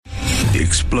The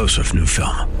explosive new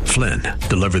film, Flynn,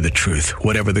 deliver the truth,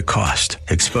 whatever the cost,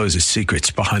 exposes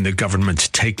secrets behind the government's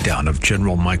takedown of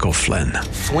General Michael Flynn.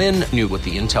 Flynn knew what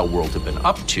the intel world had been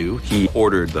up to. He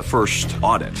ordered the first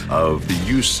audit of the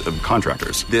use of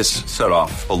contractors. This set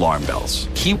off alarm bells.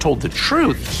 He told the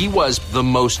truth. He was the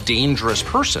most dangerous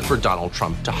person for Donald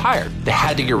Trump to hire. They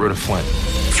had to get rid of Flynn.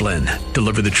 Flynn,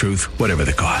 deliver the truth, whatever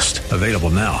the cost. Available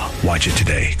now. Watch it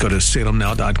today. Go to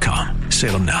salemnow.com.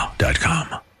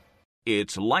 salemnow.com.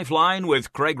 It's Lifeline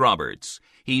with Craig Roberts.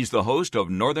 He's the host of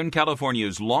Northern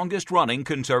California's longest-running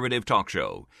conservative talk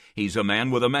show. He's a man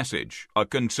with a message, a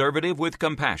conservative with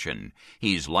compassion.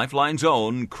 He's Lifeline's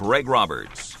own Craig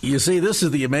Roberts. You see, this is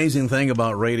the amazing thing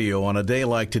about radio on a day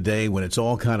like today when it's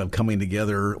all kind of coming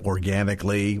together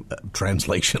organically,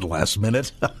 translation last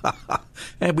minute.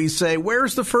 And we say,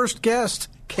 where's the first guest?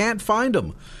 Can't find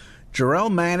him.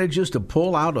 Jarrell manages to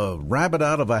pull out a rabbit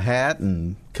out of a hat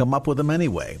and come up with him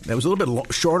anyway. It was a little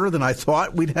bit shorter than I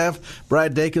thought we'd have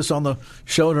Brad Dacus on the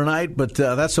show tonight, but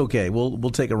that's okay. We'll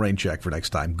take a rain check for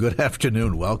next time. Good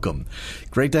afternoon. Welcome.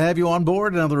 Great to have you on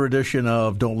board. Another edition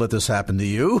of Don't Let This Happen to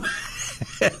You.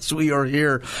 As we are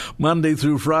here Monday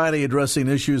through Friday addressing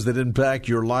issues that impact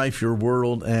your life, your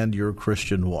world, and your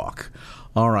Christian walk.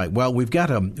 All right. Well, we've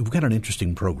got an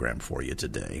interesting program for you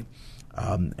today.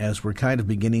 As we're kind of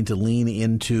beginning to lean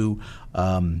into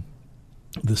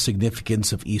the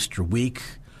significance of Easter week.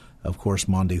 Of course,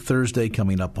 Monday, Thursday,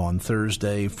 coming up on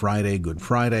Thursday, Friday, Good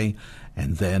Friday,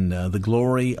 and then the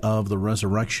glory of the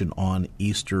resurrection on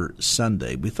Easter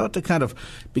Sunday. We thought to kind of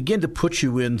begin to put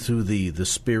you into the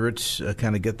spirit,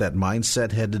 kind of get that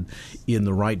mindset headed in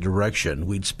the right direction.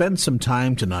 We'd spend some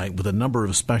time tonight with a number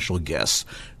of special guests.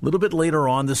 A little bit later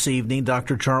on this evening,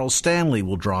 Dr. Charles Stanley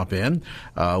will drop in.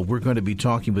 We're going to be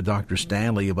talking with Dr.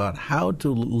 Stanley about how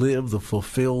to live the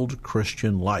fulfilled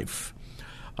Christian life.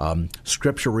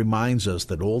 Scripture reminds us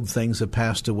that old things have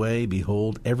passed away.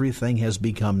 Behold, everything has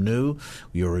become new.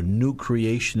 We are a new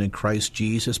creation in Christ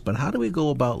Jesus. But how do we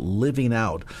go about living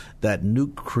out that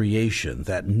new creation,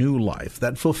 that new life,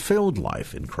 that fulfilled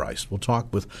life in Christ? We'll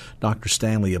talk with Dr.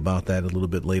 Stanley about that a little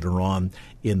bit later on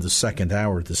in the second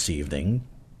hour this evening.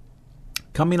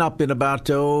 Coming up in about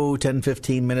 10,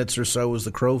 15 minutes or so as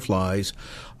the crow flies,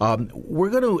 we're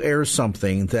going to air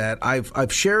something that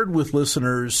I've shared with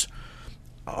listeners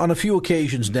on a few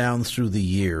occasions down through the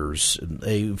years,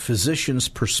 a physician's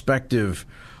perspective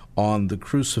on the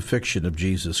crucifixion of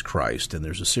Jesus Christ. And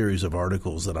there's a series of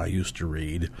articles that I used to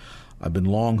read. I've been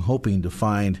long hoping to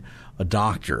find a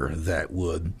doctor that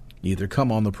would either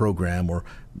come on the program or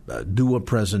do a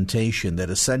presentation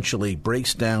that essentially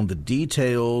breaks down the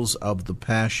details of the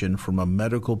Passion from a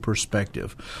medical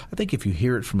perspective. I think if you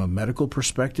hear it from a medical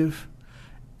perspective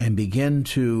and begin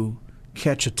to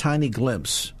catch a tiny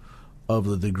glimpse of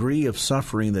the degree of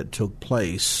suffering that took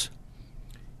place,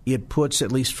 it puts, at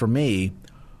least for me,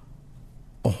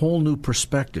 a whole new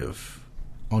perspective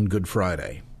on Good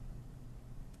Friday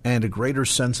and a greater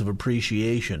sense of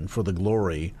appreciation for the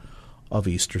glory of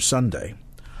Easter Sunday.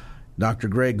 Dr.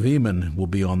 Greg Veman will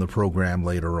be on the program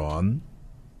later on.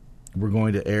 We're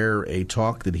going to air a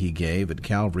talk that he gave at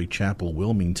Calvary Chapel,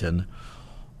 Wilmington,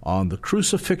 on the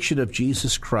crucifixion of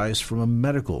Jesus Christ from a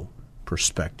medical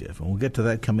perspective. And we'll get to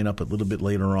that coming up a little bit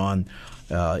later on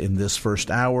in this first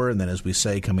hour. And then, as we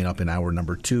say, coming up in hour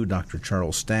number 2, Dr.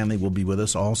 Charles Stanley will be with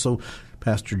us. Also,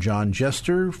 Pastor John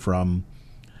Jester from,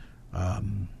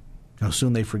 how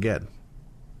soon they forget.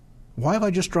 Why have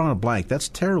I just drawn a blank? That's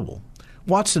terrible.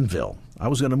 Watsonville. I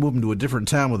was going to move him to a different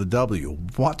town with a W.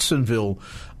 Watsonville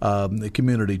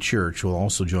Community Church will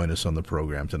also join us on the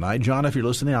program tonight. John, if you're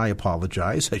listening, I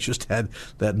apologize. I just had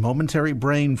that momentary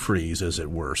brain freeze, as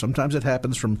it were. Sometimes it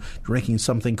happens from drinking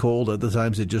something cold. Other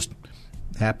times it just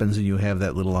happens and you have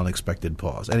that little unexpected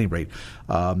pause. At any rate,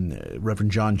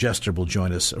 Reverend John Jester will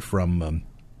join us from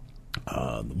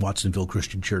Watsonville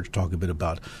Christian Church, talk a bit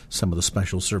about some of the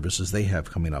special services they have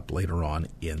coming up later on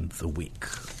in the week.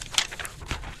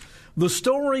 The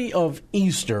story of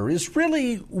Easter is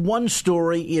really one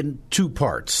story in two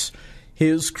parts: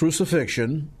 his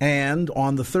crucifixion and,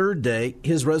 on the third day,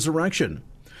 his resurrection.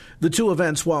 The two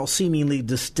events, while seemingly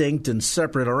distinct and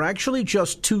separate, are actually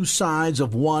just two sides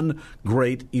of one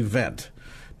great event.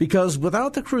 Because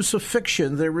without the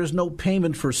crucifixion, there is no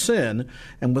payment for sin,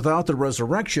 and without the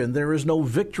resurrection, there is no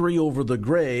victory over the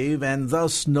grave, and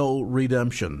thus no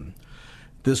redemption.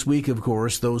 This week, of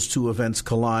course, those two events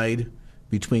collide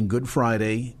between Good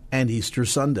Friday and Easter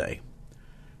Sunday.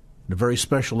 a very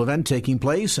special event taking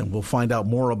place, and we'll find out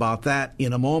more about that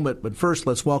in a moment. But first,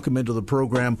 let's welcome into the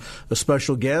program a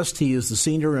special guest. He is the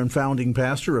senior and founding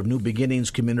pastor of New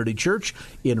Beginnings Community Church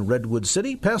in Redwood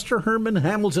City, Pastor Herman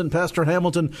Hamilton. Pastor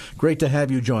Hamilton, great to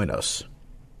have you join us.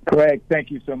 Craig,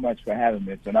 thank you so much for having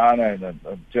me. It's an honor and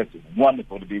just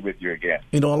wonderful to be with you again.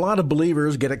 You know, a lot of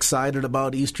believers get excited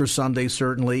about Easter Sunday,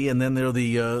 certainly, and then there are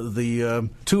the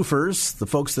twofers, the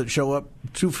folks that show up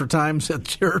two for times at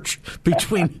church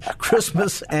between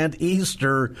Christmas and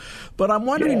Easter. But I'm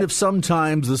wondering if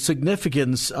sometimes the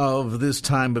significance of this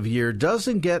time of year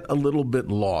doesn't get a little bit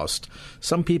lost.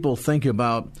 Some people think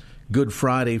about Good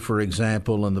Friday, for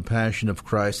example, and the Passion of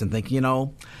Christ and think, you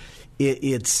know,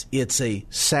 it's a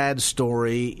sad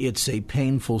story, it's a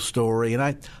painful story, and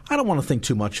I don't want to think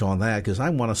too much on that because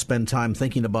I want to spend time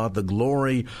thinking about the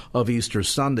glory of Easter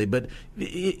Sunday. But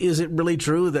is it really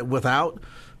true that without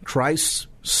Christ's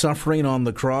suffering on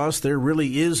the cross, there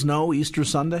really is no Easter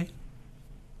Sunday?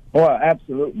 Well,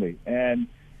 absolutely, and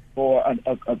for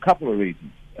a couple of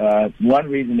reasons. One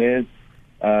reason is,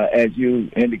 as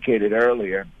you indicated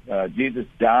earlier, Jesus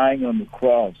dying on the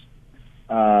cross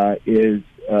is,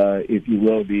 if you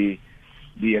will, the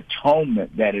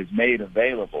atonement that is made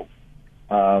available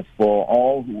for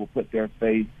all who will put their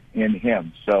faith in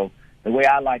him. So the way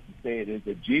I like to say it is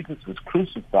that Jesus was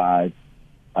crucified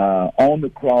on the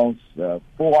cross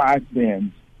for our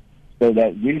sins, so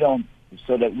that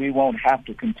we won't have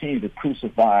to continue to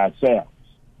crucify ourselves.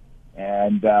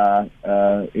 And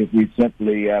if we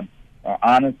simply are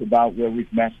honest about where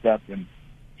we've messed up and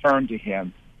turn to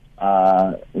him,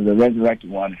 the resurrected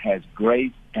one has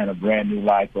grace and a brand new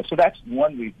life. So that's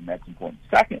one reason that's important.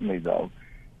 Secondly, though,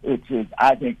 which is,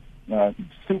 I think,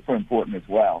 super important as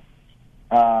well,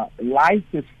 life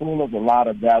is full of a lot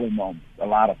of valley moments, a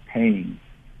lot of pain,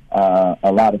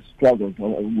 a lot of struggles.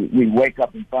 We wake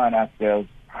up and find ourselves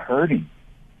hurting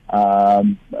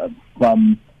from,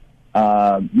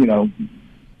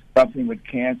 suffering with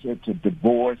cancer to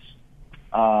divorce.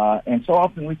 And so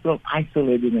often we feel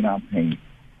isolated in our pain.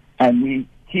 And we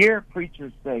hear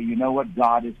preachers say, you know what,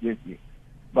 God is with you.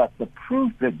 But the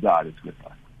proof that God is with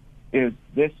us is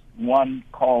this one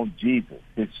called Jesus,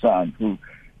 his son, who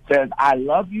says, I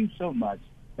love you so much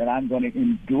that I'm going to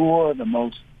endure the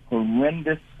most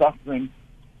horrendous suffering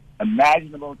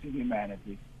imaginable to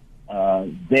humanity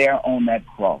there on that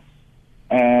cross.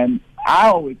 And I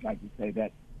always like to say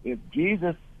that if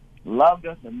Jesus loved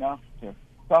us enough to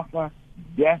suffer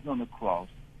death on the cross,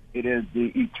 it is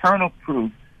the eternal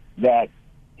proof that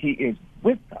he is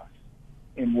with us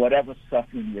in whatever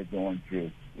suffering we're going through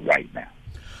right now.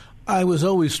 I was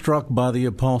always struck by the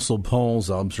Apostle Paul's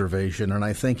observation, and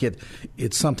I think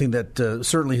it's something that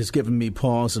certainly has given me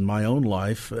pause in my own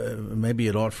life. Maybe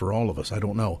it ought for all of us, I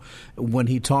don't know. When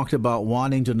he talked about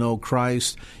wanting to know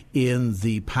Christ in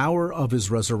the power of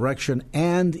his resurrection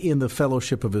and in the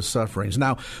fellowship of his sufferings.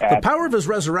 Now, the power of his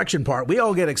resurrection part, we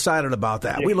all get excited about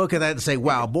that. Yeah. We look at that and say,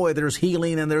 wow, boy, there's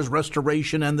healing and there's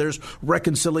restoration and there's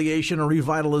reconciliation and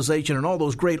revitalization and all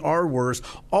those great R words,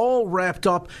 all wrapped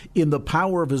up in the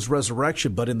power of his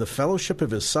resurrection. But in the fellowship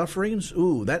of his sufferings,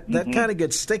 that kind of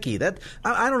gets sticky. That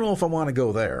I don't know if I want to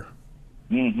go there.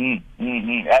 And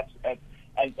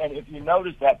if you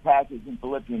notice that passage in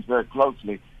Philippians very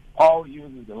closely, Paul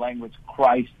uses the language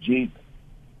Christ Jesus.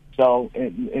 So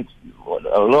it's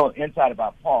a little insight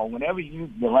about Paul. Whenever he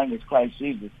uses the language Christ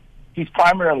Jesus, he's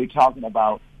primarily talking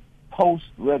about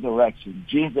post-resurrection,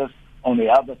 Jesus on the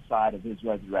other side of his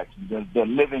resurrection, the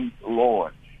living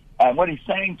Lord. And what he's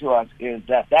saying to us is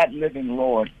that living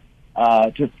Lord,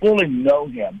 to fully know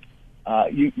him,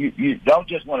 you don't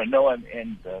just want to know him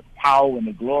in the power and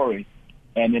the glory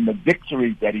and in the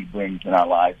victories that he brings in our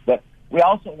lives, but we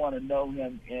also want to know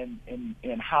him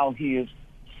in how he is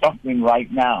suffering right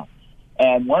now.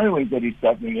 And one of the ways that he's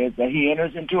suffering is that he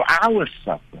enters into our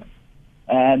suffering.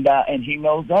 And he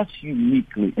knows us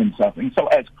uniquely in suffering. So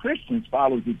as Christians,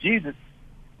 followers of Jesus,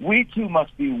 we too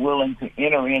must be willing to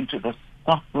enter into the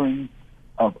suffering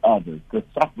of others,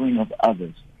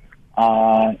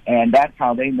 and that's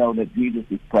how they know that Jesus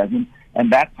is present, and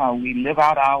that's how we live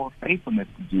out our faithfulness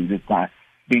to Jesus, by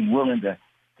being willing to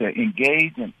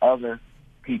engage in other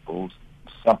people's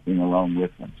suffering along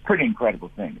with them. It's a pretty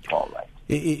incredible thing to Paul writes.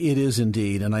 It is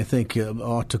indeed, and I think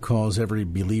ought to cause every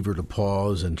believer to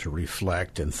pause and to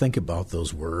reflect and think about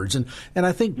those words. And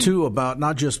I think, too, about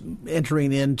not just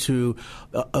entering into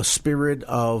a spirit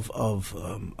of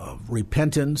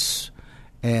repentance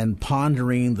and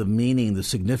pondering the meaning, the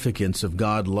significance of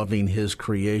God loving his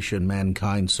creation,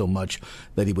 mankind, so much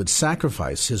that he would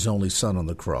sacrifice his only son on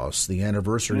the cross, the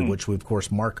anniversary of which we, of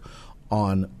course, mark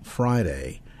on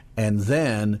Friday. and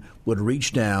then would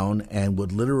reach down and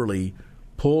would literally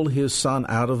pull his son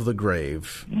out of the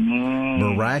grave,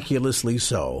 miraculously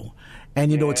so.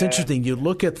 And, it's interesting. You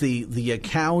look at the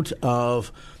account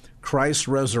of Christ's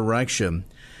resurrection,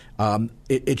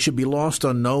 it should be lost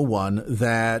on no one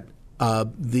that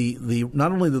the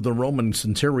not only the Roman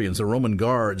centurions, the Roman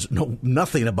guards, know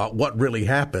nothing about what really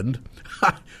happened.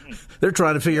 They're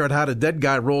trying to figure out how the dead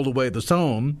guy rolled away the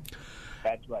stone.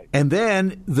 That's right. And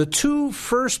then the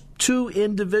first two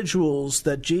individuals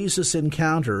that Jesus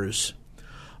encounters,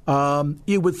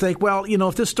 you would think, well,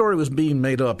 if this story was being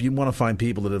made up, you'd want to find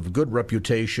people that have a good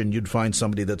reputation. You'd find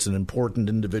somebody that's an important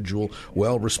individual,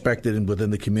 well-respected and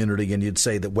within the community, and you'd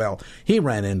say that, well, he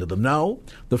ran into them. No,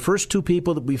 the first two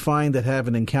people that we find that have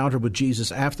an encounter with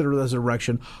Jesus after the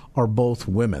resurrection are both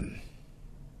women.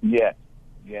 Yes.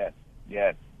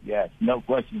 No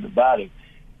question about it.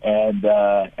 And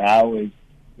I always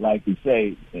like to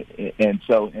say, and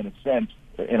so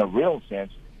in a real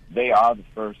sense, they are the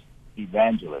first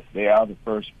evangelists. They are the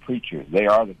first preachers. They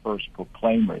are the first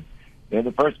proclaimers. They're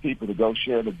the first people to go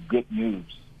share the good news.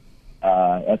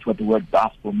 That's what the word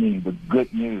gospel means, the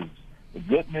good news. The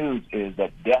good news is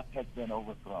that death has been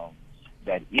overthrown,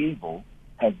 that evil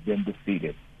has been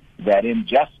defeated, that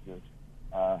injustice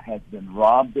has been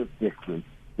robbed of victory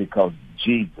because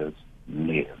Jesus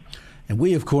lives. And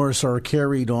we, of course, are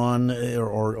carried on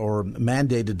or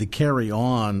mandated to carry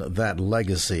on that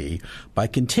legacy by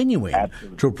continuing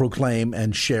to proclaim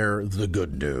and share the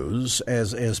good news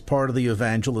as part of the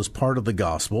evangel, as part of the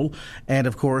gospel. And,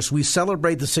 of course, we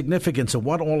celebrate the significance of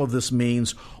what all of this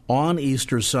means on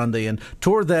Easter Sunday. And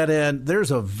toward that end,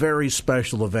 there's a very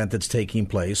special event that's taking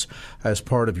place as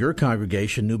part of your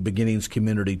congregation, New Beginnings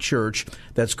Community Church.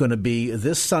 That's going to be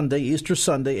this Sunday, Easter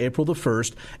Sunday, April the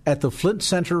 1st, at the Flint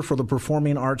Center for the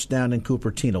Performing Arts down in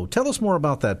Cupertino. Tell us more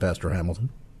about that, Pastor Hamilton.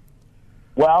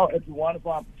 Well, it's a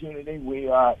wonderful opportunity. We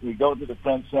go to the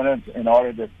Flint Center in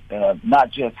order to not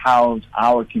just house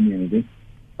our community,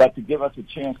 but to give us a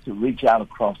chance to reach out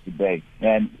across the bay.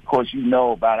 And, of course,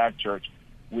 about our church.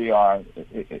 We are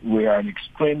an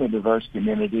extremely diverse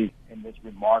community in this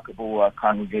remarkable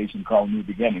congregation called New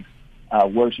Beginnings,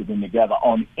 worshiping together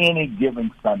on any given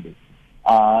Sunday.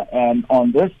 And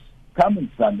on this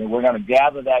coming Sunday, we're going to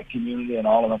gather that community and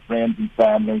all of our friends and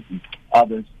families and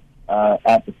others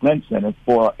at the Flint Center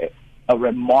for a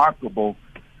remarkable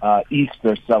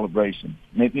Easter celebration.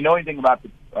 And if you know anything about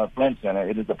the Flint Center,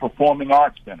 it is a performing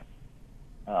arts center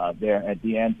there at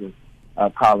De Anza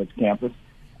College campus.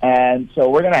 And so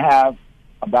we're going to have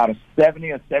about a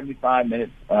 70 or 75-minute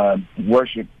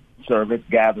worship service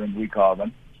gathering, we call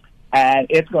them. And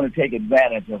it's going to take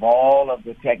advantage of all of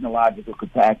the technological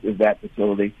capacity of that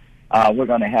facility. We're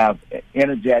going to have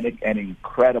energetic and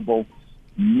incredible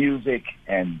music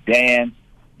and dance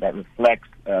that reflects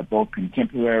both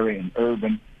contemporary and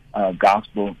urban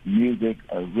gospel music,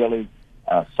 really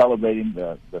celebrating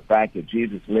the fact that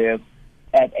Jesus lives.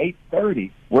 At 8:30,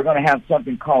 we're going to have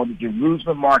something called the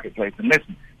Jerusalem Marketplace. And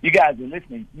listen, you guys are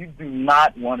listening. You do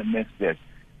not want to miss this.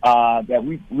 That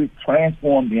we've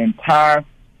transformed the entire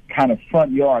kind of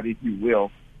front yard, if you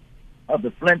will, of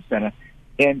the Flint Center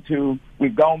into,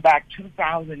 we've gone back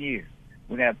 2,000 years.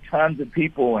 We have tons of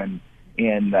people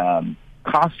in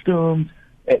costumes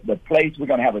at the place. We're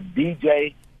going to have a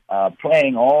DJ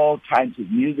playing all types of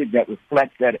music that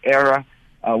reflects that era.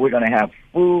 We're going to have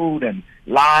food and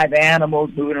live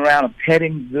animals moving around, a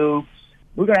petting zoo.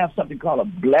 We're going to have something called a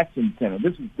blessing center.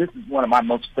 This is one of my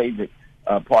most favorite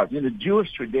parts. In the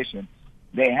Jewish tradition,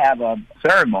 they have a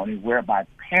ceremony whereby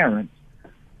parents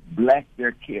bless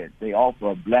their kids. They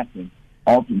offer a blessing,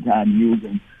 oftentimes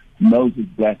using Moses'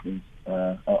 blessings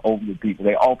over the people.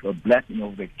 They offer a blessing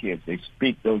over their kids. They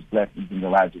speak those blessings in the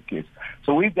lives of kids.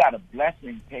 So we've got a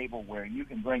blessing table where you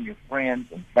can bring your friends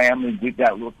and family. We've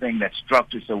got a little thing that's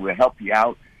structured so we'll help you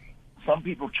out. Some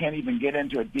people can't even get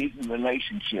into a decent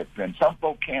relationship, and some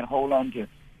folks can't hold on to,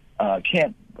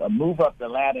 can't move up the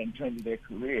ladder in terms of their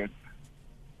careers.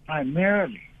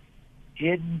 Primarily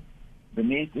hidden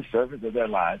beneath the surface of their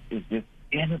lives is this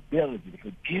inability to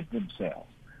forgive themselves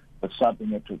for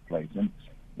something that took place. And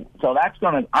so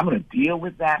I'm going to deal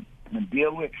with that. I'm going to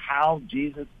deal with how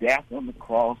Jesus' death on the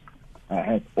cross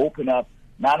has opened up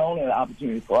not only an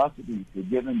opportunity for us to be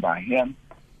forgiven by him,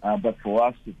 but for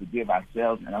us to forgive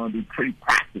ourselves. And I'm going to be pretty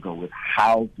practical with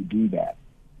how to do that.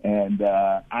 And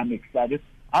I'm excited.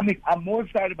 I'm more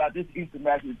excited about this Easter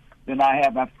message than I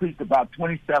have. I've preached about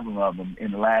 27 of them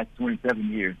in the last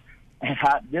 27 years. And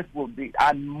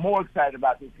I'm more excited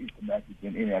about this Easter message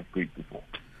than any I've preached before.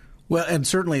 Well, and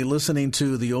certainly listening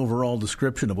to the overall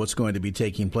description of what's going to be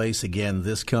taking place again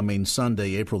this coming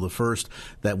Sunday, April the 1st,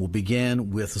 that will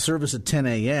begin with the service at 10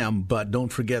 a.m., but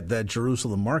don't forget that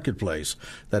Jerusalem Marketplace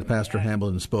that Pastor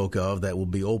Hamilton spoke of that will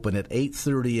be open at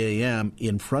 8:30 a.m.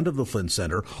 in front of the Flint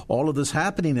Center. All of this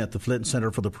happening at the Flint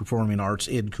Center for the Performing Arts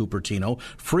in Cupertino.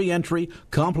 Free entry,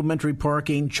 complimentary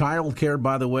parking, child care,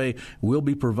 by the way, will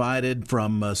be provided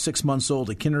from 6 months old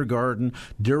to kindergarten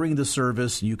during the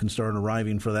service. You can start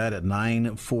arriving for that at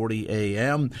 9:40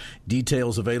 a.m.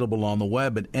 Details available on the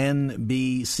web at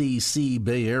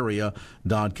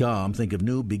nbccbayarea.com. Think of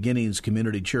New Beginnings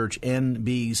Community Church,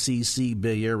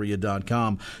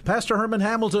 nbccbayarea.com. Pastor Herman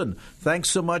Hamilton,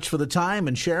 thanks so much for the time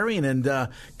and sharing, and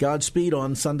Godspeed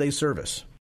on Sunday service.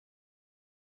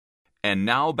 And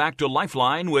now back to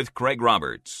Lifeline with Craig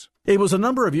Roberts. It was a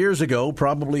number of years ago,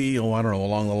 probably,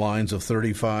 along the lines of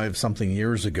 35-something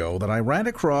years ago, that I ran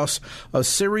across a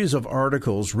series of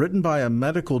articles written by a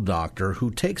medical doctor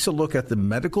who takes a look at the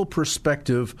medical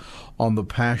perspective on the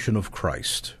Passion of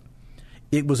Christ.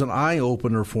 It was an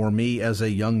eye-opener for me as a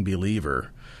young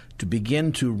believer to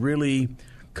begin to really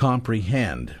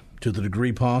comprehend, to the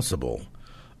degree possible,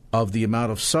 of the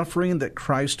amount of suffering that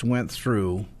Christ went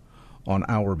through on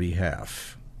our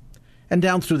behalf. And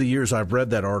down through the years, I've read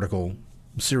that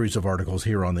series of articles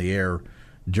here on the air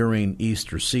during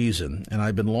Easter season, and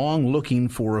I've been long looking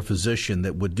for a physician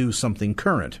that would do something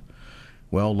current.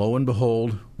 Well, lo and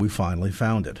behold, we finally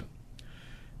found it.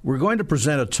 We're going to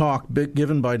present a talk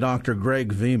given by Dr.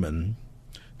 Greg Veman.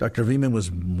 Dr. Veman was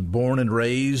born and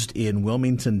raised in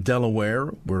Wilmington, Delaware,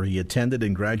 where he attended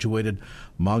and graduated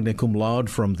magna cum laude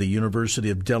from the University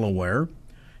of Delaware.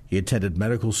 He attended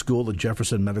medical school at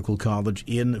Jefferson Medical College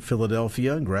in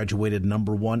Philadelphia and graduated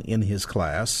number 1 in his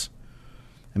class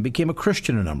and became a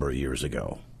Christian a number of years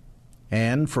ago.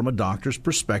 And from a doctor's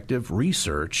perspective,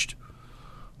 researched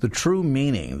the true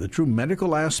meaning, the true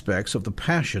medical aspects of the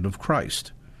Passion of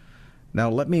Christ. Now,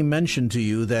 let me mention to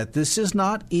you that this is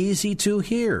not easy to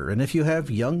hear. And if you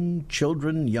have young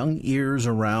children, young ears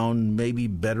around, maybe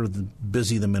better than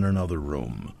busy them in another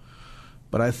room.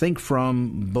 But I think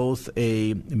from both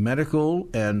a medical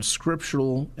and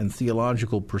scriptural and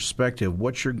theological perspective,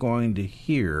 what you're going to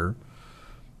hear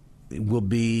will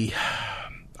be,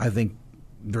 I think,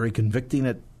 very convicting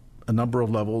at a number of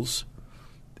levels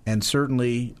and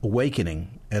certainly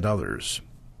awakening at others.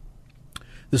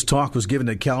 This talk was given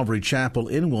at Calvary Chapel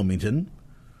in Wilmington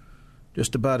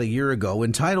just about a year ago,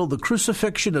 entitled The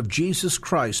Crucifixion of Jesus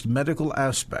Christ, Medical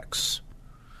Aspects.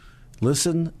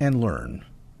 Listen and learn.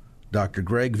 Dr.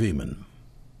 Greg Veman.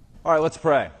 All right, let's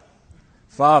pray.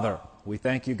 Father, we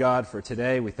thank you, God, for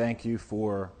today. We thank you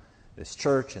for this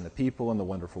church and the people and the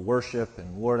wonderful worship.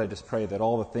 And Lord, I just pray that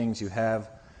all the things you have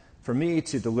for me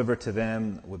to deliver to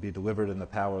them would be delivered in the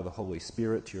power of the Holy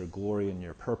Spirit to your glory and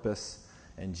your purpose.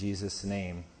 In Jesus'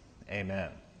 name, amen.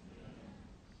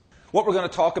 What we're going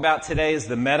to talk about today is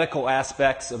the medical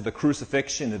aspects of the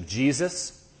crucifixion of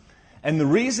Jesus. And the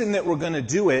reason that we're going to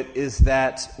do it is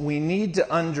that we need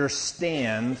to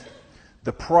understand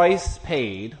the price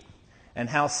paid and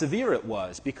how severe it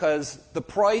was, because the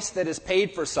price that is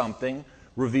paid for something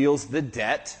reveals the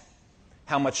debt,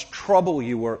 how much trouble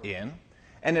you were in,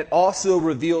 and it also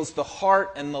reveals the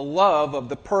heart and the love of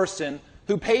the person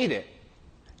who paid it.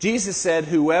 Jesus said,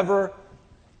 whoever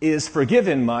is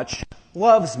forgiven much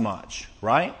loves much,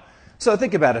 right? So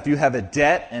think about it. If you have a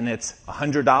debt and it's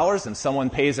 $100 and someone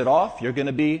pays it off, you're going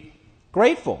to be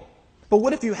grateful. But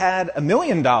what if you had $1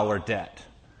 million debt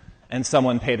and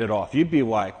someone paid it off? You'd be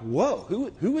like, whoa,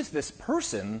 who is this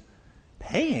person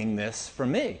paying this for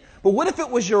me? But what if it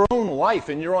was your own life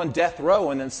and you're on death row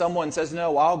and then someone says,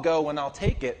 no, I'll go and I'll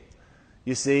take it?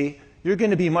 You see, you're going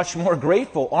to be much more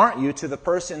grateful, aren't you, to the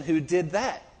person who did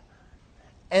that?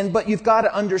 But you've got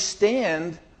to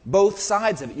understand both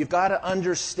sides of it. You've got to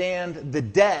understand the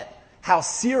debt, how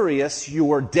serious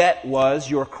your debt was,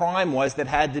 your crime was that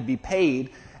had to be paid.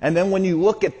 And then when you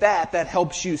look at that, that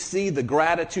helps you see the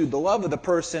gratitude, the love of the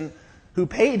person who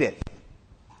paid it.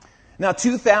 Now,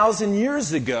 2,000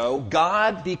 years ago,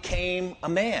 God became a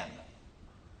man.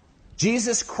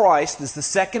 Jesus Christ is the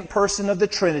second person of the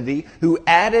Trinity who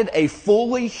added a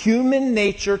fully human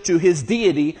nature to his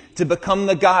deity to become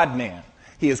the God-man.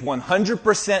 He is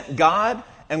 100% God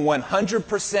and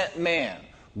 100% man.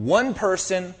 One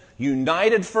person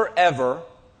united forever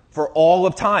for all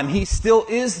of time. He still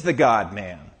is the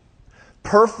God-man.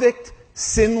 Perfect,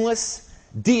 sinless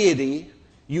deity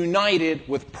united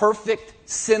with perfect,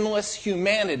 sinless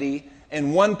humanity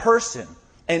in one person.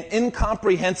 An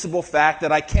incomprehensible fact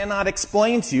that I cannot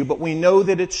explain to you, but we know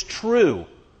that it's true.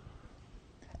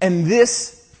 And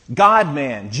this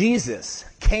God-man, Jesus,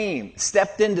 came,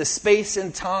 stepped into space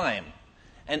and time,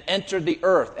 and entered the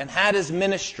earth and had his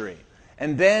ministry.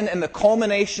 And then in the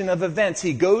culmination of events,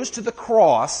 he goes to the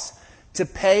cross to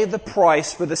pay the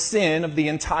price for the sin of the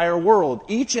entire world,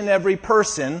 each and every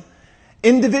person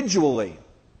individually.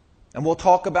 And we'll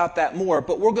talk about that more,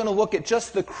 but we're going to look at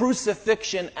just the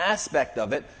crucifixion aspect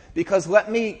of it, because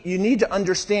you need to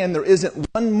understand there isn't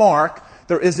one mark,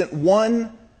 there isn't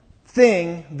one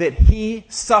thing that he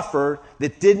suffered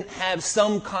that didn't have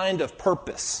some kind of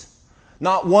purpose.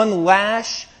 Not one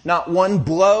lash, not one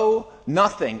blow,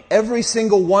 nothing. Every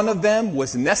single one of them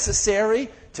was necessary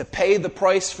to pay the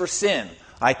price for sin.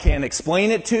 I can't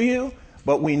explain it to you,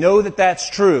 but we know that that's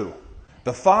true.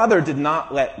 The Father did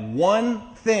not let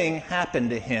one thing happen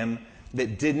to him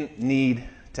that didn't need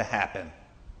to happen.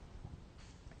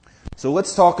 So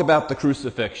let's talk about the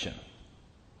crucifixion.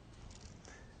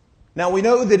 Now we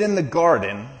know that in the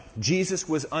garden, Jesus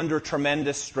was under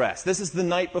tremendous stress. This is the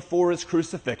night before his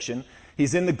crucifixion.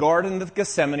 He's in the Garden of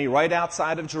Gethsemane, right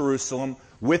outside of Jerusalem,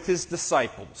 with his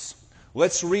disciples.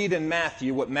 Let's read in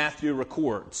Matthew what Matthew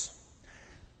records.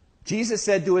 Jesus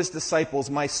said to his disciples,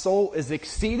 "My soul is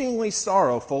exceedingly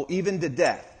sorrowful, even to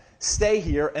death. Stay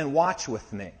here and watch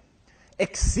with me."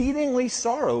 Exceedingly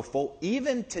sorrowful,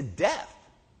 even to death.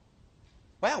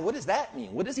 Wow, what does that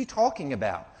mean? What is he talking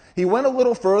about? He went a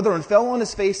little further and fell on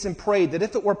his face and prayed that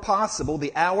if it were possible,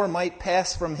 the hour might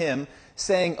pass from him,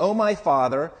 saying, "O my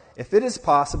Father, if it is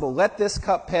possible, let this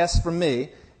cup pass from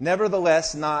me.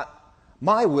 Nevertheless, not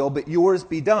my will, but yours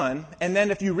be done." And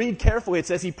then if you read carefully, it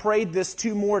says he prayed this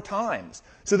 2 more times.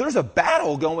 So there's a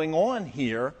battle going on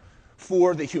here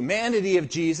for the humanity of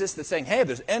Jesus that's saying, hey, if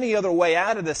there's any other way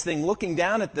out of this thing, looking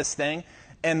down at this thing,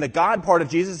 and the God part of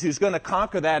Jesus who's going to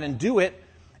conquer that and do it,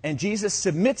 and Jesus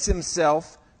submits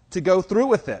himself to go through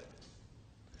with it.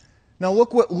 Now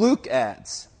look what Luke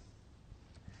adds.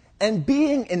 And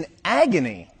being in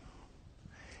agony,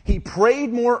 he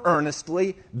prayed more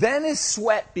earnestly. Then his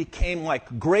sweat became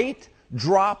like great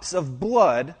drops of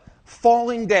blood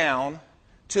falling down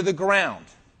to the ground.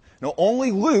 Now,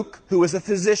 only Luke, who is a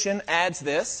physician, adds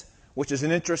this, which is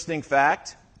an interesting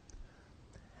fact.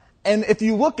 And if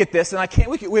you look at this, and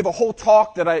we have a whole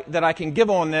talk that I can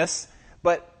give on this,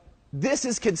 but this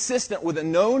is consistent with a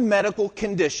known medical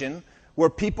condition where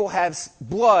people have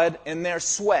blood in their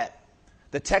sweat.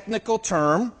 The technical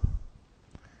term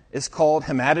is called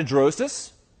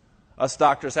hematidrosis. Us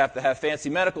doctors have to have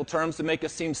fancy medical terms to make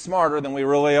us seem smarter than we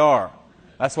really are.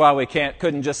 That's why we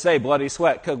couldn't just say bloody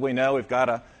sweat, could we? No, we've got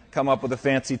to come up with a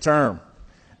fancy term.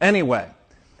 Anyway,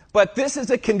 but this is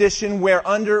a condition where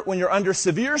when you're under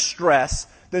severe stress,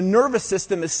 the nervous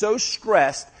system is so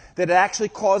stressed that it actually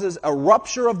causes a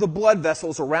rupture of the blood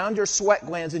vessels around your sweat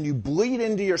glands, and you bleed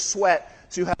into your sweat,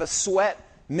 so you have a sweat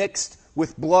mixed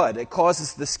with blood. It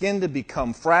causes the skin to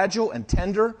become fragile and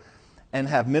tender and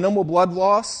have minimal blood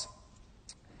loss.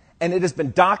 And it has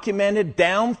been documented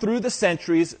down through the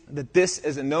centuries that this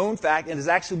is a known fact and has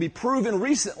actually been proven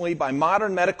recently by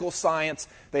modern medical science.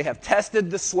 They have tested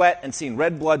the sweat and seen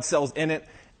red blood cells in it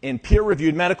in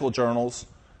peer-reviewed medical journals.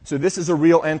 So this is a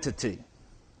real entity.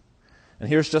 And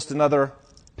here's just another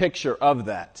picture of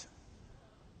that.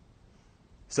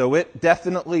 So it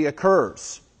definitely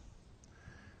occurs.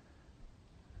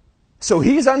 So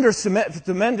he's under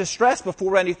tremendous stress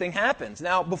before anything happens.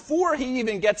 Now, before he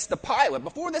even gets to Pilate,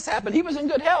 before this happened, he was in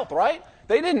good health, right?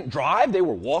 They didn't drive. They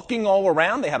were walking all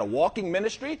around. They had a walking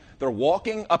ministry. They're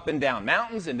walking up and down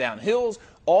mountains and down hills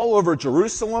all over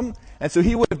Jerusalem. And so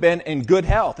he would have been in good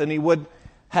health, and he would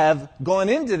have gone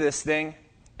into this thing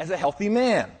as a healthy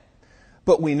man.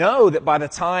 But we know that by the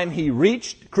time he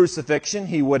reached crucifixion,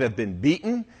 he would have been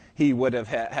beaten. He would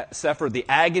have suffered the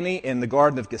agony in the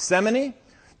Garden of Gethsemane.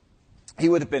 He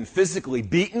would have been physically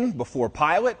beaten before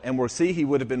Pilate, and we'll see he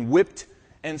would have been whipped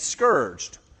and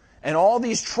scourged. And all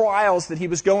these trials that he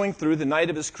was going through the night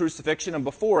of his crucifixion and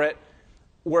before it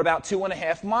were about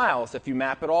 2.5 miles if you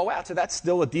map it all out. So that's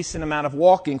still a decent amount of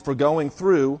walking for going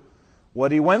through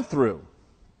what he went through.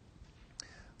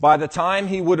 By the time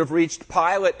he would have reached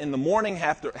Pilate in the morning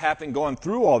after having gone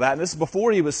through all that, and this is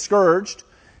before he was scourged,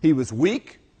 he was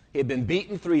weak, he had been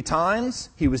beaten 3 times,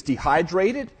 he was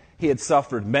dehydrated, he had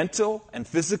suffered mental and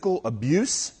physical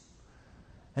abuse,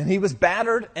 and he was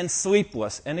battered and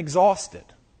sleepless and exhausted.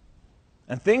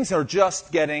 And things are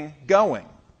just getting going.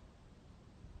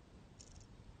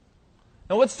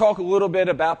 Now let's talk a little bit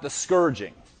about the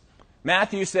scourging.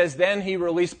 Matthew says, then he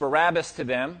released Barabbas to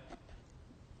them,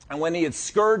 and when he had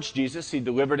scourged Jesus, he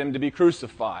delivered him to be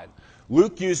crucified.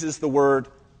 Luke uses the word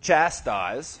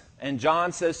chastise, and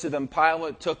John says to them,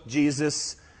 Pilate took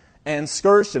Jesus and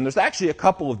scourged him. There's actually a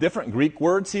couple of different Greek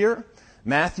words here.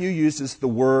 Matthew uses the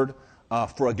word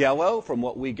phragello, from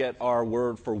what we get our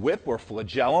word for whip or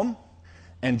flagellum.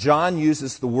 And John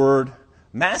uses the word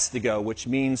mastigo, which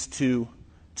means to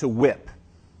whip.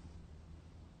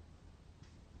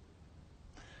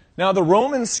 Now, the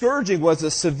Roman scourging was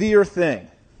a severe thing.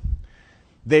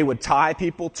 They would tie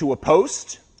people to a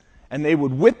post, and they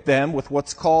would whip them with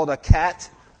what's called a cat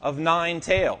of nine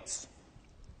tails.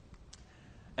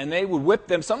 And they would whip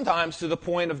them sometimes to the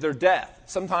point of their death.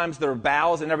 Sometimes their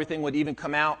bowels and everything would even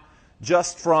come out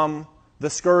just from the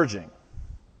scourging.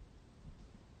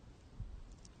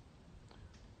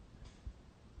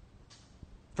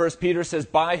 First Peter says,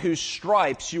 by whose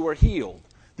stripes you are healed.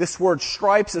 This word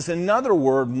stripes is another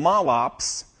word,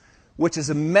 malops, which is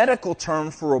a medical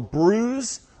term for a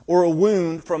bruise or a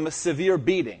wound from a severe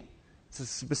beating. It's a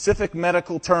specific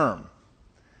medical term.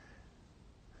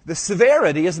 The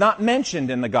severity is not mentioned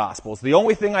in the Gospels. The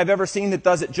only thing I've ever seen that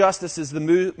does it justice is the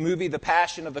movie The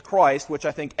Passion of the Christ, which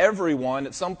I think everyone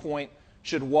at some point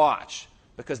should watch,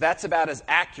 because that's about as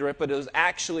accurate, but it was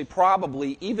actually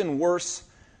probably even worse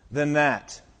than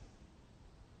that.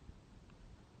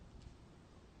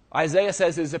 Isaiah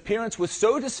says his appearance was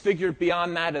so disfigured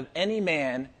beyond that of any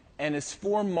man, and his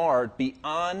form marred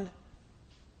beyond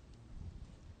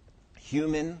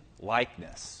human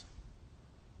likeness.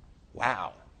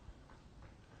 Wow.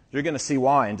 You're going to see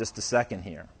why in just a second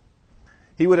here.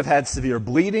 He would have had severe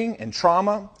bleeding and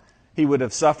trauma. He would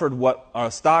have suffered what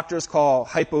us doctors call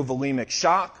hypovolemic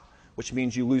shock, which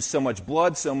means you lose so much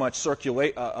blood, so much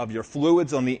of your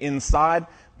fluids on the inside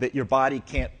that your body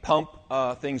can't pump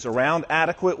things around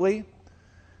adequately.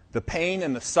 The pain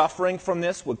and the suffering from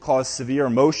this would cause severe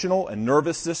emotional and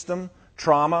nervous system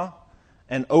trauma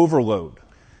and overload.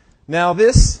 Now,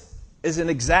 this is an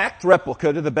exact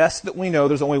replica, to the best that we know.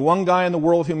 There's only one guy in the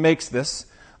world who makes this,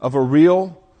 of a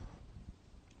real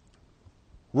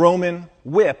Roman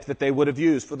whip that they would have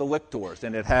used for the lictors.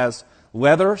 And it has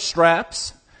leather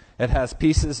straps, it has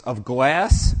pieces of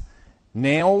glass,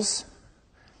 nails,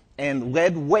 and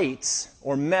lead weights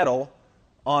or metal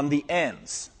on the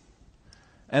ends.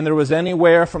 And there was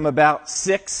anywhere from about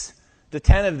 6 to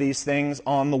 10 of these things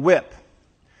on the whip.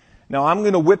 Now I'm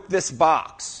going to whip this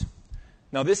box.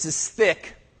 Now this is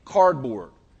thick cardboard.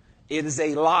 It is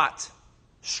a lot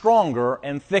stronger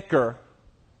and thicker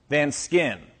than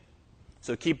skin.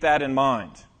 So keep that in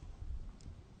mind.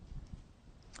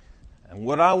 And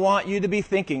what I want you to be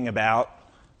thinking about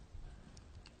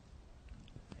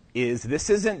is this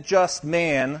isn't just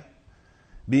man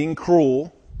being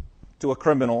cruel to a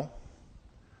criminal.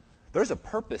 There's a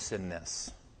purpose in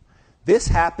this. This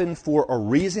happened for a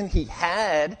reason. He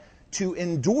had to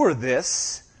endure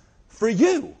this for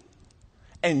you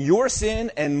and your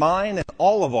sin and mine and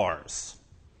all of ours.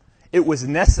 It was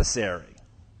necessary.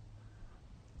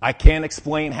 I can't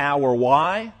explain how or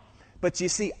why, but you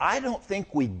see, I don't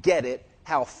think we get it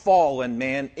how fallen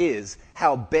man is,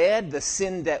 how bad the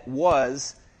sin debt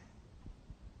was,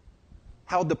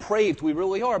 how depraved we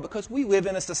really are, because we live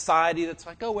in a society that's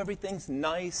like, oh, everything's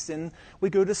nice, and we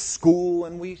go to school,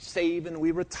 and we save, and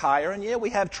we retire, and yeah, we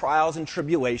have trials and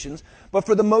tribulations, but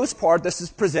for the most part, this is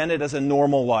presented as a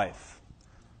normal life.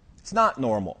 It's not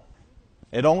normal.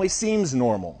 It only seems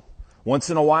normal. Once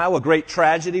in a while, a great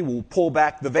tragedy will pull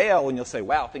back the veil, and you'll say,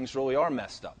 wow, things really are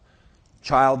messed up.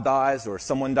 Child dies, or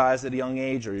someone dies at a young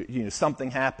age, or something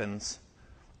happens.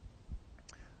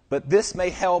 But this may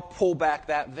help pull back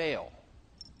that veil.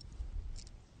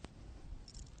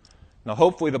 Now,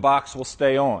 hopefully the box will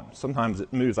stay on. Sometimes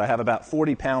it moves. I have about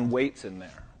 40-pound weights in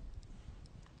there.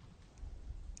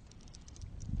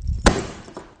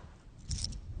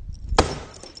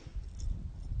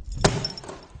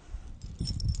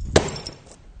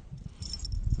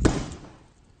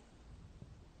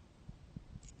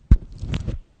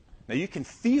 Now, you can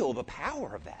feel the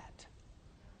power of that.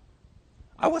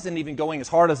 I wasn't even going as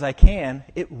hard as I can.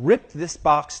 It ripped this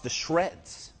box to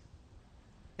shreds.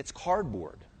 It's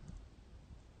cardboard.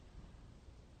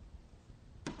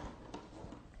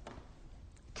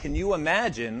 Can you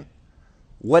imagine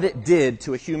what it did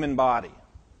to a human body?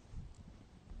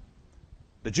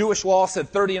 The Jewish law said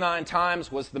 39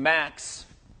 times was the max.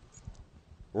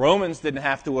 Romans didn't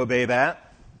have to obey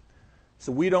that.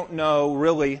 So we don't know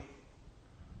really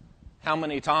how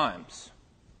many times.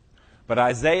 But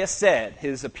Isaiah said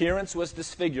his appearance was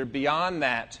disfigured beyond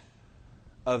that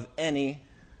of any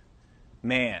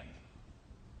man.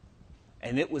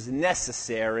 And it was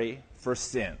necessary for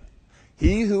sin.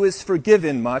 He who is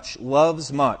forgiven much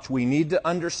loves much. We need to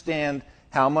understand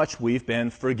how much we've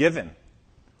been forgiven.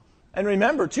 And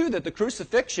remember, too, that the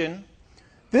crucifixion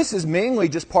this is mainly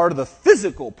just part of the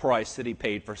physical price that he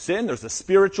paid for sin. There's a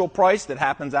spiritual price that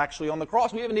happens actually on the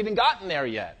cross. We haven't even gotten there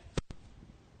yet.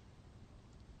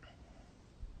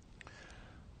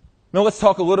 Now let's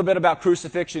talk a little bit about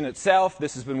crucifixion itself.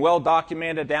 This has been well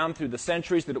documented down through the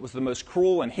centuries that it was the most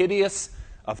cruel and hideous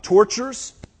of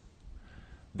tortures.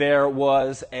 There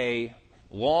was a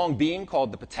long beam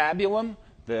called the patabulum.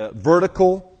 The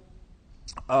vertical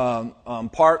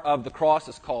part of the cross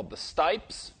is called the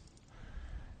stipes.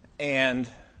 And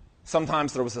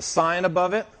sometimes there was a sign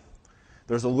above it.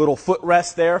 There's a little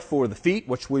footrest there for the feet,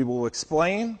 which we will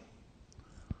explain.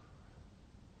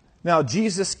 Now,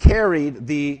 Jesus carried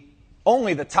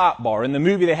only the top bar. In the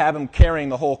movie, they have him carrying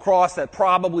the whole cross. That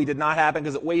probably did not happen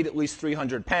because it weighed at least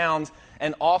 300 pounds.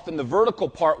 And often the vertical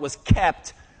part was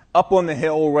kept up on the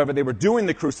hill or wherever they were doing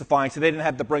the crucifying, so they didn't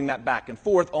have to bring that back and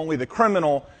forth. Only the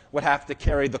criminal would have to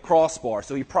carry the crossbar.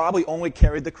 So he probably only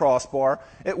carried the crossbar.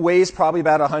 It weighs probably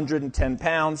about 110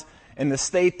 pounds. In the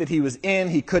state that he was in,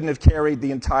 he couldn't have carried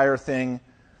the entire thing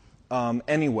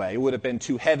anyway. It would have been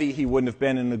too heavy. He wouldn't have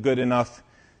been in a good enough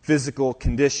physical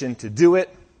condition to do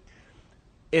it.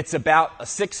 It's about a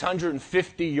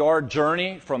 650-yard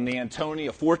journey from the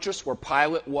Antonia fortress where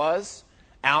Pilate was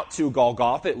out to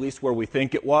Golgotha, at least where we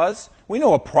think it was. We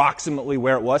know approximately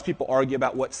where it was. People argue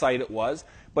about what site it was.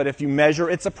 But if you measure,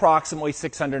 it's approximately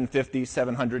 650,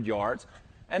 700 yards.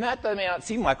 And that may not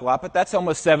seem like a lot, but that's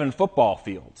almost 7 football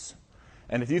fields.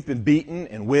 And if you've been beaten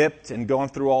and whipped and going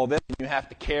through all this, you have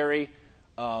to carry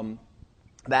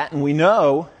that. And we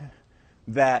know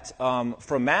that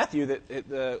from Matthew that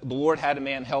the Lord had a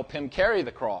man help him carry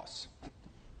the cross.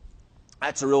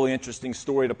 That's a really interesting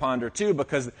story to ponder, too,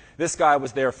 because this guy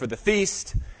was there for the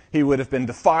feast. He would have been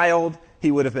defiled. He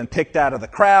would have been picked out of the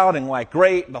crowd and like,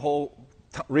 great, the whole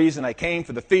reason I came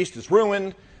for the feast is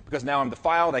ruined because now I'm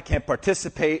defiled. I can't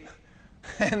participate.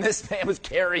 And this man was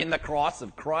carrying the cross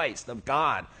of Christ, of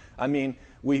God. I mean,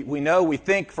 we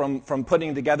think from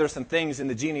putting together some things in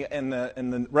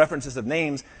the references of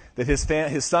names that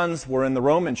his sons were in the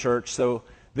Roman church, so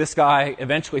this guy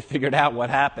eventually figured out what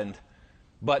happened.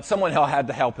 But someone had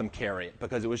to help him carry it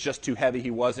because it was just too heavy. He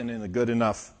wasn't in a good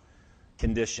enough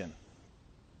condition.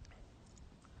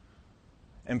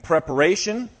 In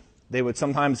preparation, they would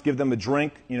sometimes give them a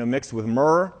drink, mixed with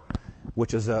myrrh,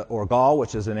 or gall,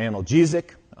 which is an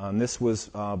analgesic. This was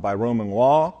by Roman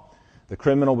law. The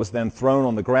criminal was then thrown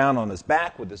on the ground on his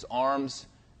back with his arms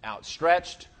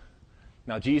outstretched.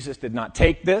 Now, Jesus did not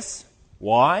take this.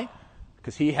 Why?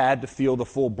 Because he had to feel the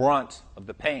full brunt of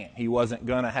the pain. He wasn't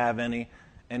going to have any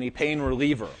pain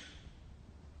reliever.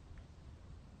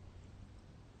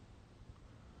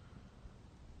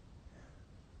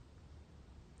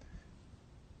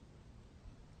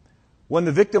 When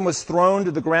the victim was thrown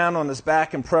to the ground on his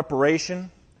back in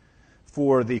preparation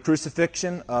for the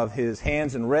crucifixion of his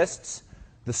hands and wrists,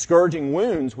 the scourging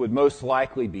wounds would most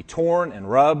likely be torn and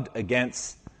rubbed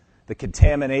against the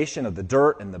contamination of the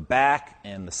dirt in the back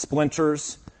and the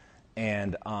splinters.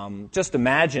 And just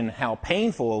imagine how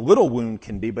painful a little wound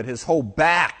can be, but his whole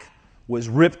back was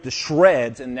ripped to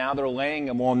shreds, and now they're laying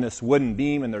him on this wooden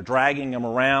beam, and they're dragging him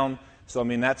around. So,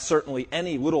 that's certainly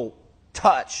any little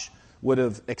touch would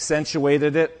have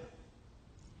accentuated it.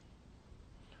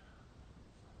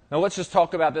 Now, let's just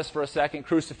talk about this for a second,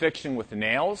 crucifixion with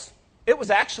nails. It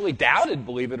was actually doubted,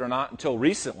 believe it or not, until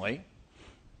recently.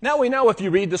 Now, we know if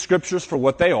you read the scriptures for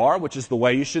what they are, which is the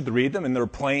way you should read them in their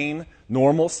plain,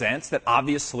 normal sense, that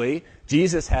obviously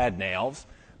Jesus had nails,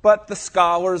 but the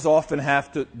scholars often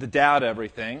have to doubt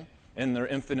everything in their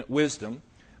infinite wisdom.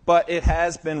 But it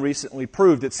has been recently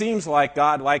proved. It seems like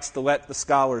God likes to let the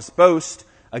scholars boast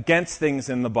against things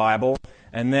in the Bible,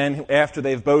 and then after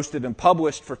they've boasted and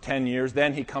published for 10 years,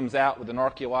 then he comes out with an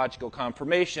archaeological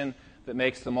confirmation that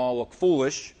makes them all look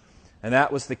foolish. And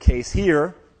that was the case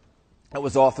here. It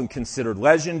was often considered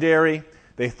legendary.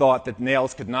 They thought that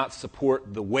nails could not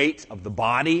support the weight of the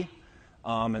body,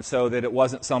 and so that it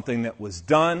wasn't something that was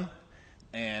done.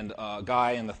 And a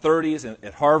guy in the 30s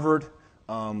at Harvard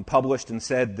published and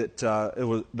said that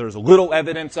there's a little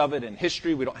evidence of it in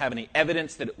history. We don't have any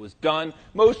evidence that it was done.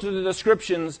 Most of the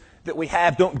descriptions that we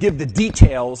have don't give the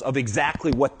details of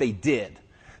exactly what they did.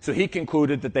 So he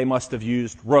concluded that they must have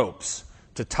used ropes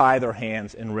to tie their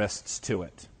hands and wrists to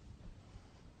it.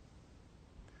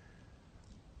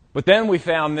 But then we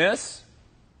found this.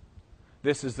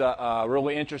 This is a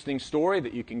really interesting story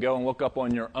that you can go and look up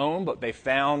on your own, but they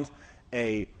found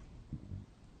in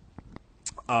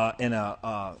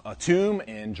a tomb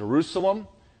in Jerusalem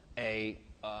a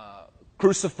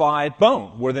crucified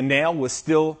bone where the nail was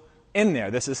still in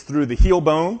there. This is through the heel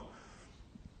bone,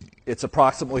 It's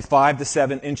approximately 5 to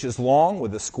 7 inches long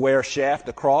with a square shaft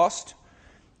across,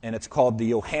 and it's called the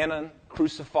Yohanan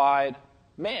Crucified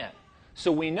Man.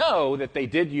 So we know that they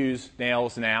did use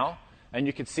nails now, and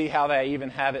you can see how they even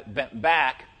have it bent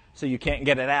back so you can't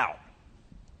get it out.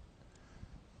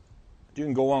 You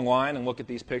can go online and look at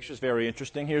these pictures. Very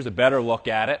interesting. Here's a better look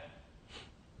at it.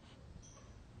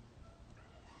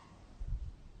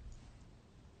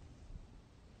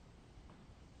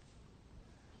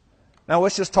 Now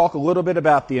let's just talk a little bit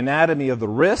about the anatomy of the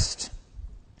wrist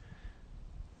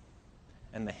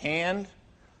and the hand.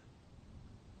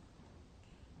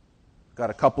 Got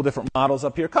a couple different models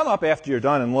up here. Come up after you're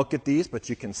done and look at these, but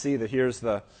you can see that here's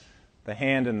the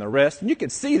hand and the wrist. And you can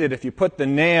see that if you put the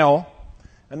nail,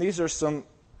 and these are some,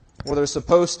 well, they're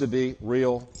supposed to be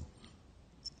real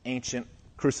ancient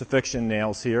crucifixion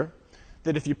nails here,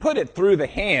 that if you put it through the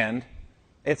hand,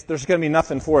 there's going to be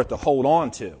nothing for it to hold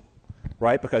on to,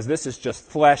 right? Because this is just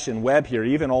flesh and web here,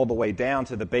 even all the way down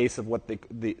to the base of what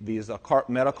these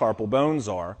metacarpal bones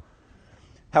are.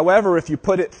 However, if you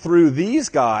put it through these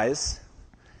guys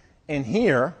in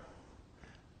here,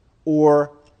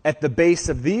 or at the base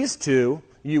of these two,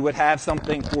 you would have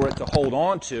something for it to hold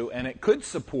on to, and it could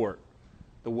support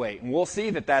the weight. And we'll see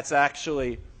that that's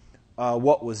actually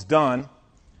what was done.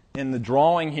 In the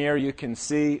drawing here, you can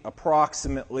see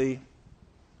approximately,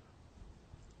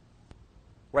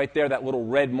 right there, that little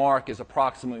red mark is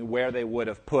approximately where they would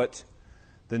have put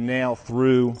the nail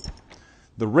through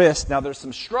the wrist. Now, there's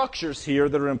some structures here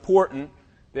that are important.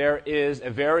 There is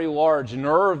a very large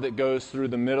nerve that goes through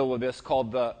the middle of this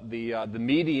called the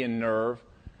median nerve.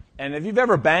 And if you've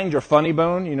ever banged your funny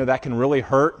bone, you know that can really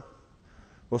hurt.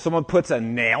 Well, if someone puts a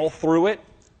nail through it,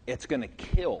 it's going to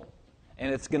kill.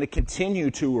 And it's going to continue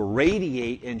to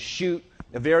irradiate and shoot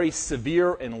a very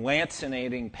severe and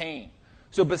lancinating pain.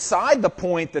 So beside the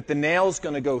point that the nail's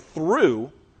going to go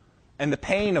through and the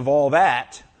pain of all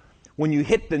that, when you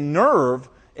hit the nerve,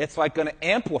 it's like going to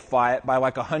amplify it by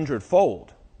like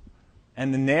 100-fold.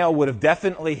 And the nail would have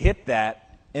definitely hit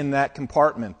that in that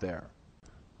compartment there.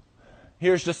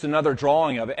 Here's just another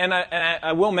drawing of it. And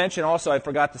I will mention also, I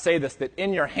forgot to say this, that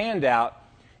in your handout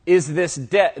is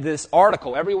this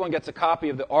article. Everyone gets a copy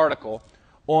of the article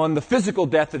on the physical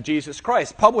death of Jesus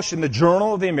Christ, published in the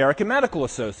Journal of the American Medical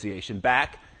Association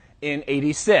back in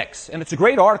 '86. And it's a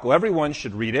great article. Everyone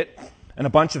should read it. And a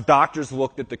bunch of doctors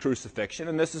looked at the crucifixion,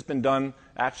 and this has been done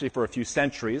actually for a few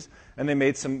centuries, and they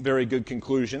made some very good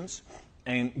conclusions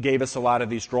and gave us a lot of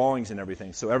these drawings and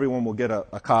everything. So everyone will get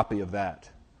a copy of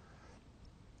that.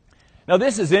 Now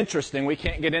this is interesting. We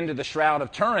can't get into the Shroud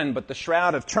of Turin, but the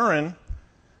Shroud of Turin,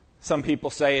 some people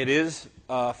say it is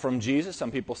from Jesus, some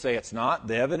people say it's not.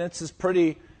 The evidence is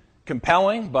pretty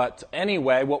compelling, but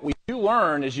anyway, what we do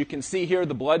learn is you can see here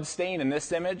the blood stain in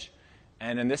this image,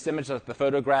 and in this image, the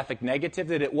photographic negative,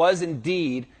 that it was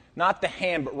indeed not the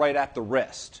hand, but right at the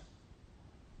wrist.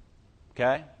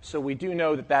 Okay? So we do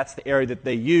know that that's the area that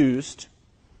they used.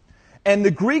 And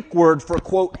the Greek word for,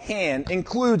 quote, hand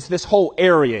includes this whole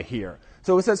area here.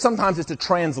 So it says sometimes it's a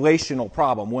translational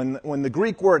problem. When the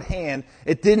Greek word hand,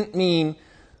 it didn't mean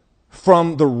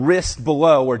from the wrist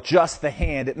below or just the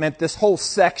hand. It meant this whole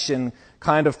section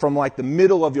kind of from like the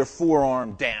middle of your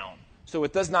forearm down. So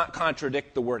it does not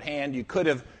contradict the word hand. You could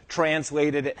have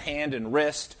translated it hand and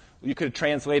wrist. You could have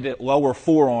translated it lower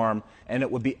forearm, and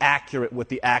it would be accurate with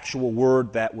the actual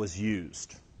word that was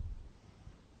used.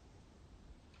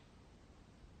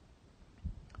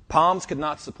 Palms could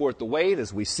not support the weight,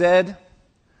 as we said,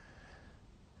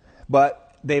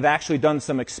 but they've actually done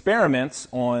some experiments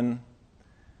on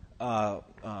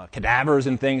cadavers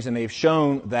and things, and they've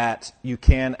shown that you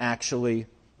can actually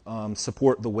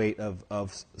support the weight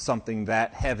of something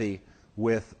that heavy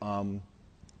with a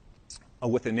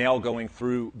nail going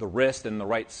through the wrist in the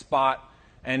right spot.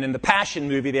 And in the Passion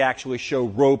movie, they actually show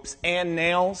ropes and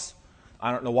nails.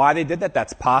 I don't know why they did that.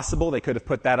 That's possible. They could have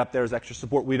put that up there as extra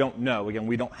support. We don't know. Again,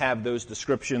 we don't have those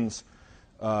descriptions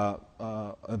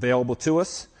available to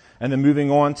us. And then moving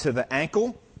on to the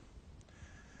ankle.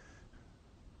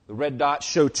 The red dots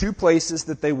show two places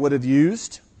that they would have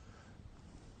used.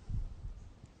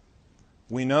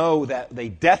 We know that they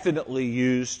definitely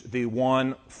used the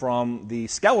one from the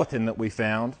skeleton that we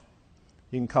found.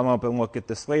 You can come up and look at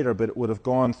this later, but it would have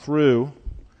gone through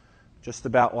just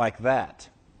about like that.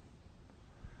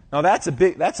 Now that's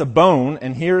a bone,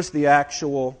 and here's the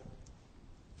actual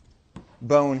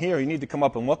bone here. You need to come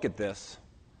up and look at this.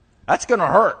 That's going to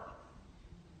hurt.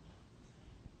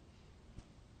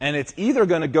 And it's either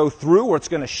going to go through or it's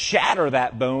going to shatter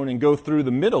that bone and go through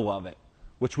the middle of it,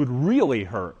 which would really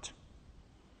hurt.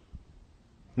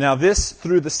 Now this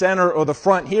through the center or the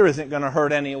front here isn't going to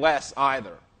hurt any less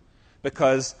either.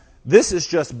 because this is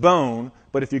just bone,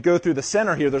 but if you go through the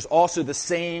center here, there's also the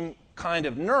same kind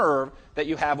of nerve that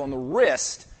you have on the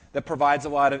wrist that provides a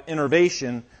lot of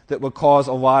innervation that would cause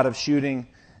a lot of shooting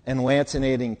and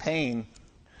lancinating pain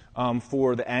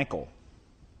for the ankle.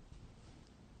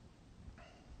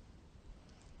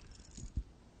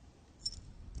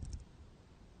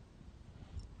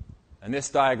 And this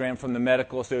diagram from the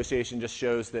Medical Association just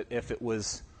shows that if it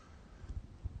was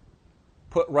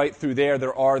put right through there,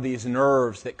 there are these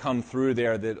nerves that come through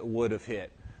there that it would have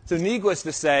hit. So needless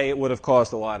to say, it would have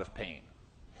caused a lot of pain.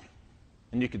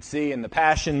 And you can see in the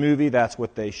Passion movie, that's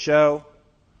what they show.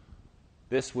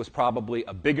 This was probably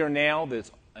a bigger nail,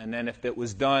 and then if it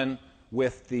was done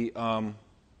with the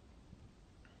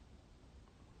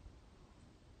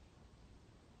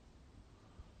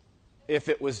if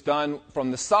it was done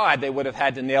from the side, they would have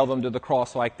had to nail them to the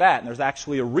cross like that. And there's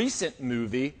actually a recent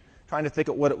movie, trying to think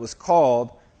of what it was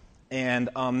called, and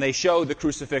they show the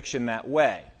crucifixion that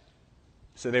way.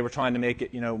 So they were trying to make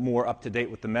it, more up to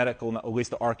date with the medical, at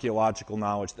least the archaeological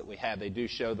knowledge that we have. They do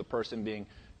show the person being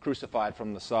crucified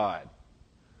from the side.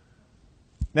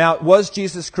 Now, was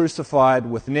Jesus crucified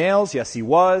with nails? Yes, he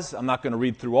was. I'm not going to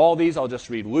read through all these. I'll just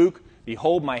read Luke.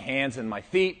 Behold my hands and my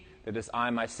feet, that is I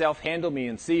myself. Handle me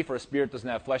and see, for a spirit doesn't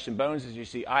have flesh and bones, as you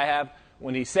see I have.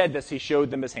 When he said this, he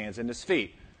showed them his hands and his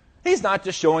feet. He's not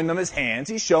just showing them his hands.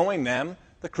 He's showing them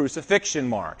the crucifixion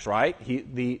marks, right?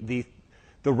 The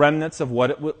remnants of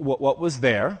what was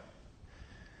there.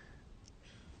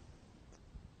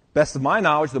 Best of my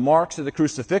knowledge, the marks of the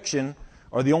crucifixion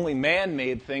are the only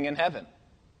man-made thing in heaven.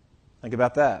 Think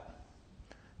about that.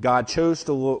 God chose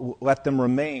to let them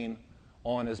remain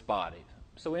on his body.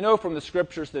 So we know from the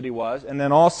scriptures that he was. And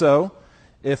then also,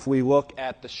 if we look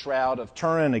at the Shroud of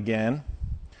Turin again,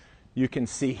 you can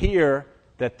see here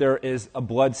that there is a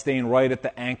blood stain right at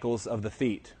the ankles of the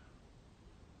feet.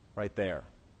 Right there.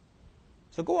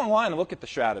 So go online and look at the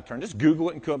Shroud of Turin. Just Google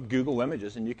it and come up Google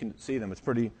images and you can see them. It's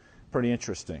pretty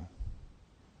interesting.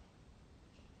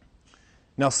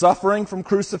 Now, suffering from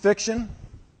crucifixion.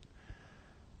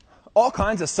 All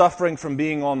kinds of suffering from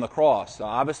being on the cross.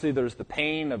 Obviously, there's the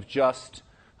pain of just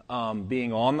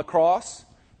being on the cross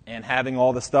and having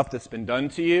all the stuff that's been done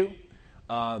to you.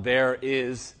 There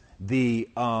is the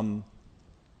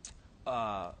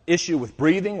issue with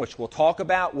breathing, which we'll talk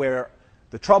about, where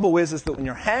the trouble is that when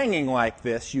you're hanging like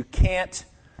this, you can't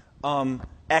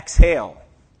exhale.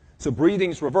 So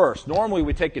breathing's reversed. Normally,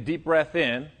 we take a deep breath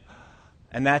in,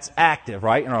 and that's active,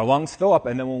 right? And our lungs fill up,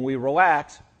 and then when we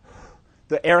relax,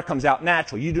 the air comes out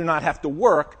naturally. You do not have to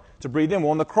work to breathe in.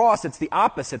 Well, on the cross, it's the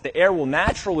opposite. The air will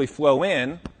naturally flow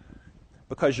in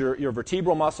because your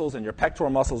vertebral muscles and your pectoral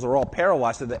muscles are all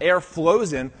paralyzed. So the air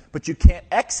flows in, but you can't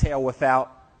exhale without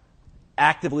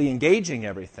actively engaging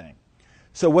everything.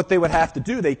 So what they would have to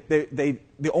do,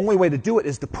 the only way to do it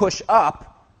is to push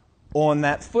up on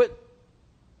that foot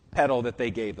pedal that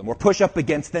they gave them, or push up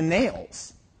against the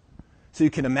nails. So you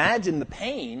can imagine the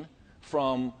pain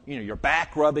from your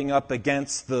back rubbing up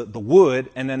against the wood,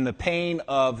 and then the pain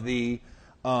of the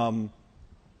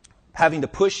having to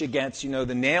push against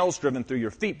the nails driven through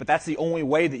your feet. But that's the only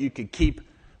way that you could keep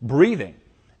breathing.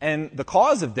 And the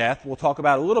cause of death, we'll talk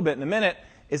about a little bit in a minute,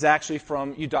 is actually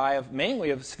you die mainly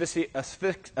of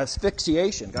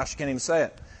asphyxiation. Gosh, I can't even say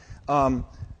it.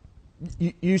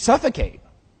 You suffocate.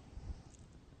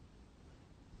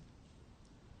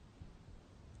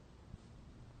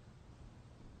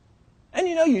 And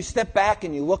you step back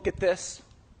and you look at this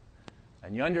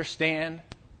and you understand,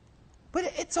 but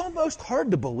it's almost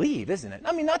hard to believe, isn't it?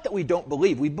 I mean, not that we don't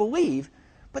believe, we believe,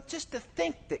 but just to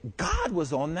think that God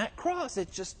was on that cross,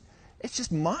 it's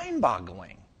just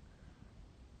mind-boggling.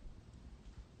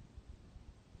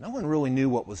 No one really knew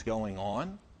what was going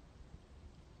on.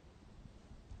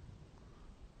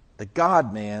 The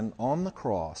God-man on the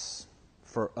cross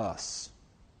for us.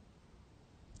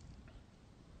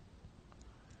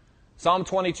 Psalm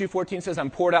 22:14 says, I'm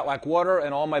poured out like water,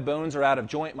 and all my bones are out of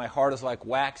joint. My heart is like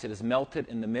wax. It is melted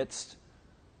in the midst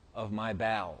of my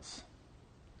bowels.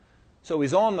 So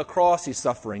he's on the cross. He's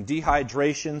suffering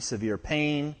dehydration, severe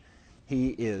pain. He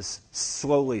is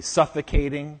slowly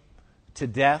suffocating to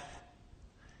death.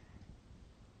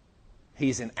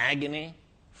 He's in agony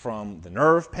from the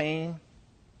nerve pain.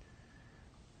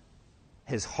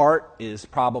 His heart is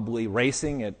probably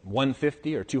racing at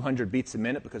 150 or 200 beats a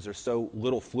minute because there's so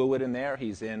little fluid in there.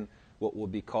 He's in what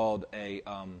would be called a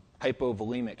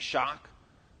hypovolemic shock,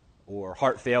 or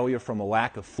heart failure from a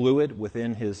lack of fluid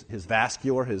within his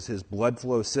vascular, his blood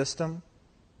flow system.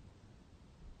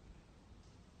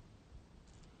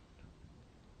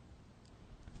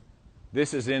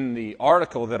 This is in the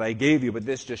article that I gave you, but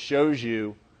this just shows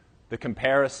you the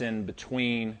comparison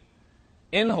between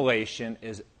inhalation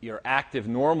is your active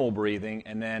normal breathing,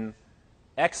 and then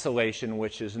exhalation,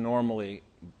 which is normally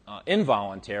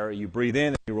involuntary. You breathe in,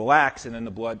 and you relax, and then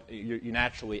the blood, you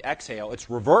naturally exhale. It's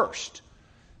reversed.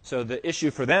 So the issue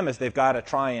for them is they've got to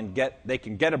try and they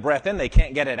can get a breath in, they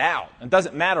can't get it out. It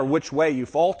doesn't matter which way you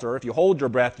falter. If you hold your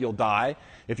breath, you'll die.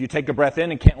 If you take a breath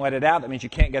in and can't let it out, that means you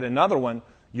can't get another one,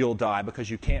 you'll die because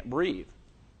you can't breathe.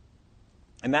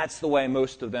 And that's the way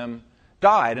most of them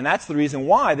died. And that's the reason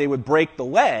why they would break the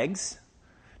legs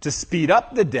to speed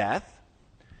up the death,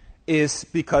 is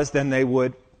because then they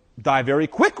would die very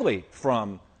quickly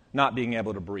from not being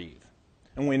able to breathe.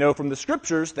 And we know from the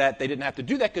Scriptures that they didn't have to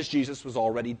do that because Jesus was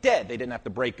already dead. They didn't have to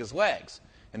break his legs.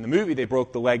 In the movie, they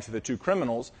broke the legs of the two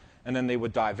criminals, and then they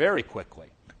would die very quickly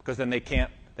because then they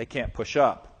can't push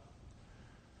up.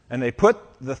 And they put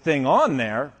the thing on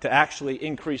there to actually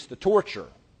increase the torture,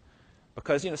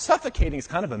 because suffocating is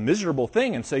kind of a miserable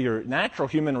thing, and so your natural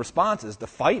human response is to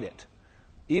fight it.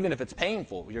 Even if it's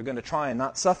painful, you're going to try and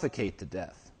not suffocate to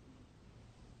death.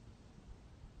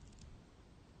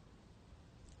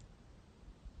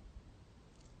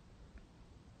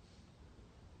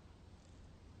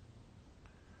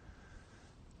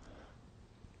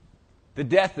 The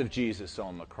death of Jesus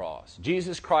on the cross.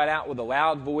 Jesus cried out with a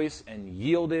loud voice and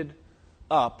yielded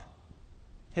up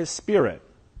his spirit.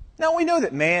 Now, we know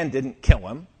that man didn't kill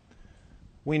him.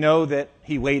 We know that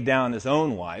he laid down his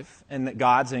own life and that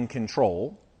God's in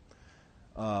control.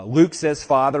 Luke says,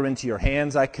 "Father, into your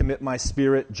hands I commit my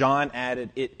spirit." John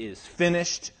added, "It is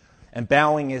finished." And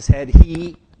bowing his head,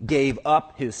 he gave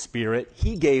up his spirit.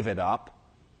 He gave it up.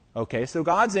 Okay, so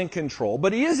God's in control,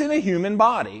 but he is in a human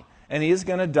body, and he is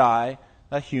going to die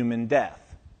a human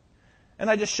death. And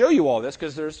I just show you all this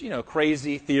because there's,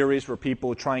 crazy theories where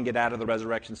people try and get out of the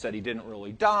resurrection, said he didn't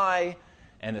really die,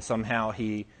 and that somehow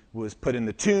he was put in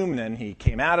the tomb and then he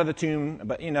came out of the tomb.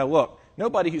 But, look,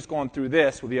 nobody who's gone through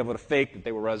this will be able to fake that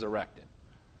they were resurrected.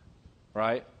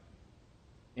 Right?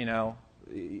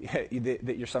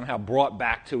 That you're somehow brought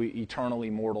back to eternal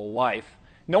immortal life.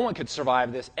 No one could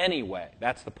survive this anyway.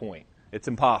 That's the point. It's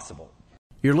impossible.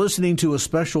 You're listening to a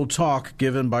special talk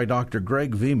given by Dr.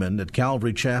 Greg Veman at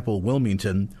Calvary Chapel,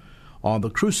 Wilmington, on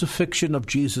the crucifixion of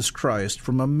Jesus Christ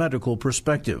from a medical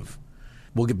perspective.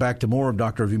 We'll get back to more of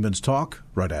Dr. Veman's talk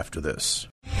right after this.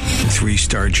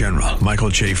 3-star General Michael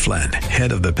J. Flynn,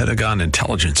 head of the Pentagon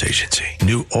Intelligence Agency,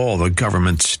 knew all the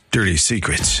government's dirty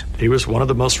secrets. He was one of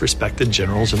the most respected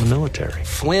generals in the military.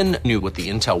 Flynn knew what the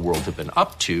intel world had been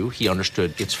up to. He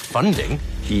understood its funding.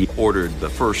 He ordered the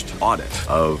first audit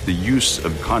of the use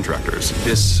of contractors.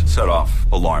 This set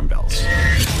off alarm bells.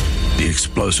 The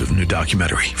explosive new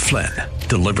documentary, Flynn,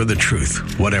 Deliver the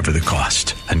Truth, Whatever the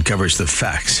Cost, uncovers the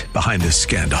facts behind this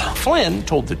scandal. Flynn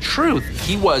told the truth.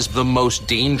 He was the most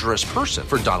dangerous person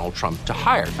for Donald Trump to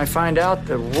hire. I find out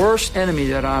the worst enemy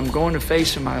that I'm going to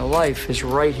face in my life is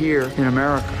right here in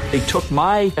America. They took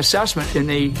my assessment and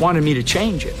they wanted me to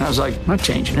change it. And I was like, I'm not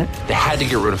changing it. They had to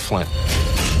get rid of Flynn.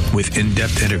 With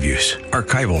in-depth interviews,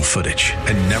 archival footage,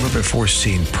 and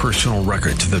never-before-seen personal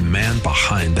records of the man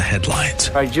behind the headlines.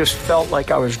 I just felt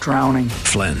like I was drowning.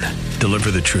 Flynn,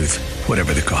 Deliver the Truth,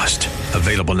 Whatever the Cost.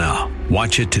 Available now.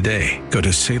 Watch it today. Go to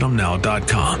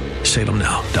salemnow.com.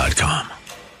 salemnow.com.